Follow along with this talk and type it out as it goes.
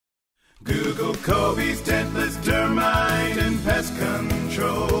Google Coby's Tentless Termite and Pest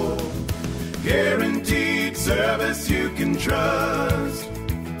Control. Guaranteed service you can trust.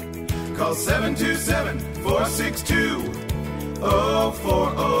 Call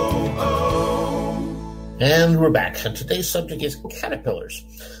 727-462-0400. And we're back. And today's subject is caterpillars.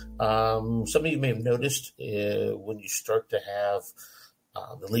 Some of you may have noticed when you start to have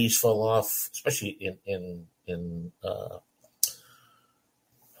the leaves fall off, especially in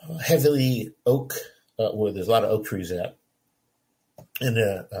heavily oak, where there's a lot of oak trees at, in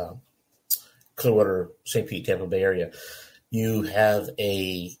the Clearwater, St. Pete, Tampa Bay area, you have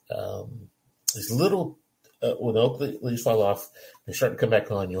these little, when the oak leaves fall off, they start to come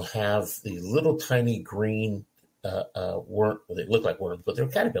back on, you'll have these little tiny green worm, well, they look like worms, but they're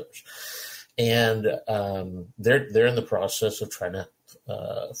caterpillars. And they're in the process of trying to,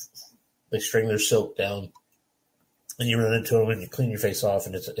 they string their silk down, and you run into them and you clean your face off,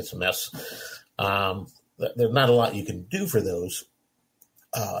 and it's a mess. There's not a lot you can do for those.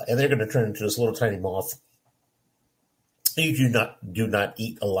 And they're going to turn into this little tiny moth. You do not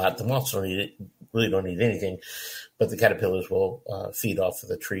eat a lot. The moths really don't eat anything, but the caterpillars will feed off of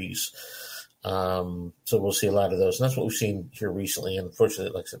the trees. So we'll see a lot of those. And that's what we've seen here recently. And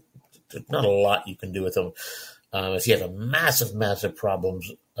unfortunately, like I said, there's not a lot you can do with them. If you have a massive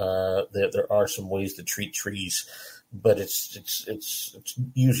problems, there are some ways to treat trees, but it's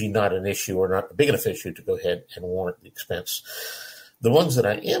usually not an issue or not a big enough issue to go ahead and warrant the expense. The ones that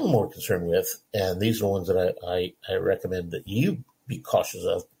I am more concerned with, and these are the ones that I recommend that you be cautious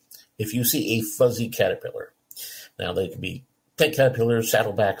of, if you see a fuzzy caterpillar. Now, they can be pet caterpillars,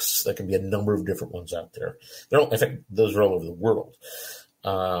 saddlebacks. There can be a number of different ones out there. In fact, those are all over the world.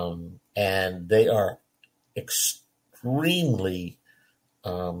 And they are extremely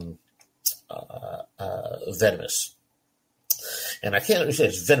venomous. And I can't understand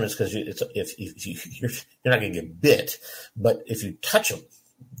it's venomous because you're not going to get bit, but if you touch them,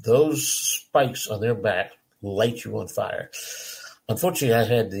 those spikes on their back light you on fire. Unfortunately, I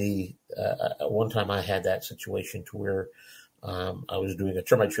had one time I had that situation to where I was doing a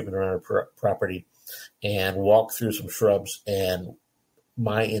termite treatment around our property and walked through some shrubs, and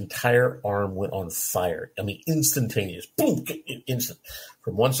my entire arm went on fire. I mean, instantaneous, boom, instant.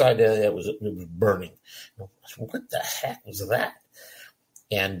 From one side to the other, it was burning. What the heck was that?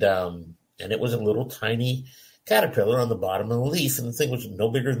 And it was a little tiny caterpillar on the bottom of the leaf, and the thing was no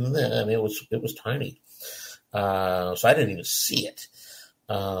bigger than that. I mean, it was tiny. So I didn't even see it.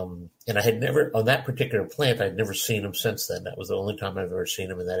 And I had never, on that particular plant, I'd never seen them since then. That was the only time I've ever seen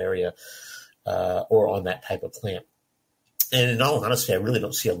them in that area, or on that type of plant. And in all honesty, I really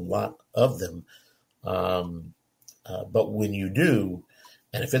don't see a lot of them. But when you do,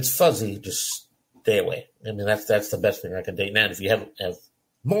 and if it's fuzzy, just stay away. I mean, that's the best thing I can do. Now, if you have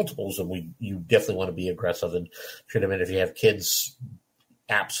multiples, and you definitely want to be aggressive and treat them. And if you have kids,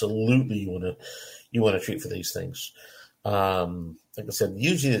 absolutely you want to treat for these things. Like I said,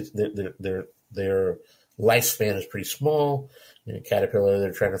 usually their lifespan is pretty small. In a caterpillar,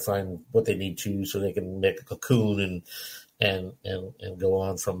 they're trying to find what they need to so they can make a cocoon and go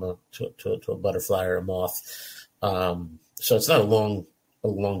on from to a butterfly or a moth. So it's not a long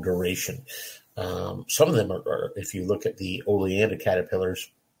duration. Some of them are, if you look at the oleander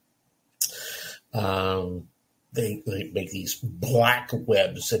caterpillars, they make these black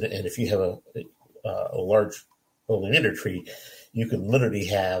webs, and if you have a large oleander tree, you can literally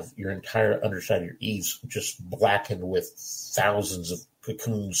have your entire underside of your eaves just blackened with thousands of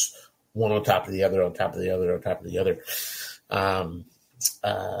cocoons, one on top of the other, on top of the other, on top of the other. A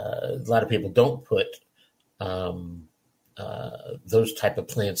lot of people don't put those type of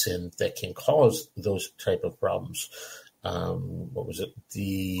plants in that can cause those type of problems. What was it?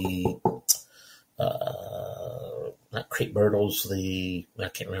 Not crepe myrtles. I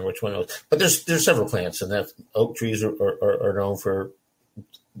can't remember which one it was, but there's several plants, and that oak trees are known for.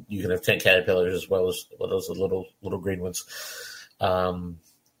 You can have tent caterpillars as well as those little green ones, and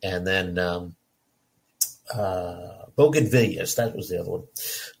then bougainvilleas. That was the other one.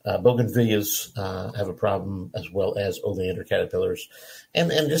 Bougainvilleas have a problem, as well as oleander caterpillars, and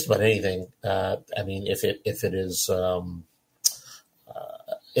just about anything. I mean, if it is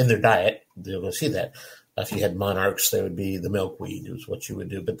in their diet, they're going to see that. If you had monarchs, they would be the milkweed is what you would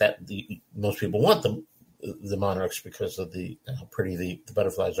do. But most people want them, the monarchs, because of how pretty the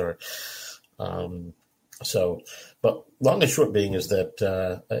butterflies are. But long and short being is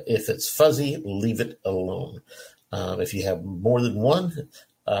that if it's fuzzy, leave it alone. If you have more than one,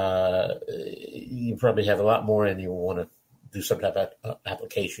 you probably have a lot more, and you want to do some type of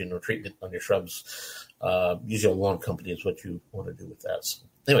application or treatment on your shrubs. Usually a lawn company is what you want to do with that. So,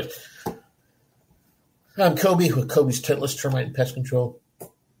 anyway, I'm Coby with Coby's Tentless Termite and Pest Control.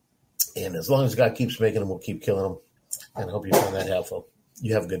 And as long as God keeps making them, we'll keep killing them. And I hope you found that helpful.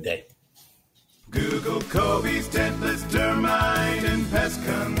 You have a good day. Google Coby's Tentless Termite and Pest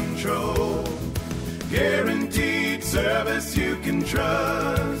Control. Guaranteed service you can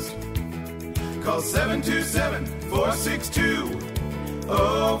trust. Call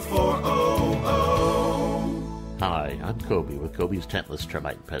 727-462-0400. Hi, I'm Coby with Coby's Tentless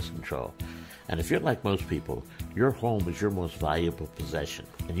Termite and Pest Control. And if you're like most people, your home is your most valuable possession,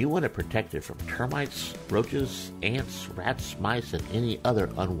 and you want to protect it from termites, roaches, ants, rats, mice, and any other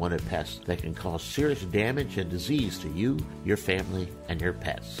unwanted pests that can cause serious damage and disease to you, your family, and your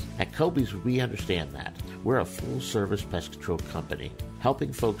pets. At Coby's, we understand that. We're a full-service pest control company,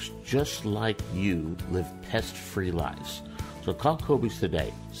 helping folks just like you live pest-free lives. So call Coby's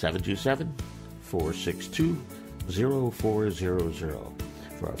today, 727-462-0400.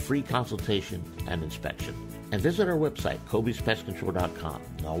 for a free consultation and inspection. And visit our website, Coby'sPestControl.com.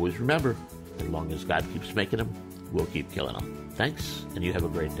 And always remember, as long as God keeps making them, we'll keep killing them. Thanks, and you have a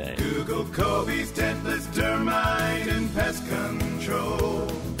great day. Google Coby's Tentless Termite and Pest Control.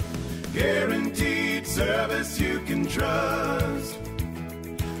 Guaranteed service you can trust.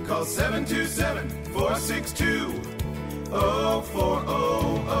 Call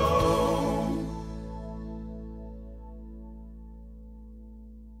 727-462-0400.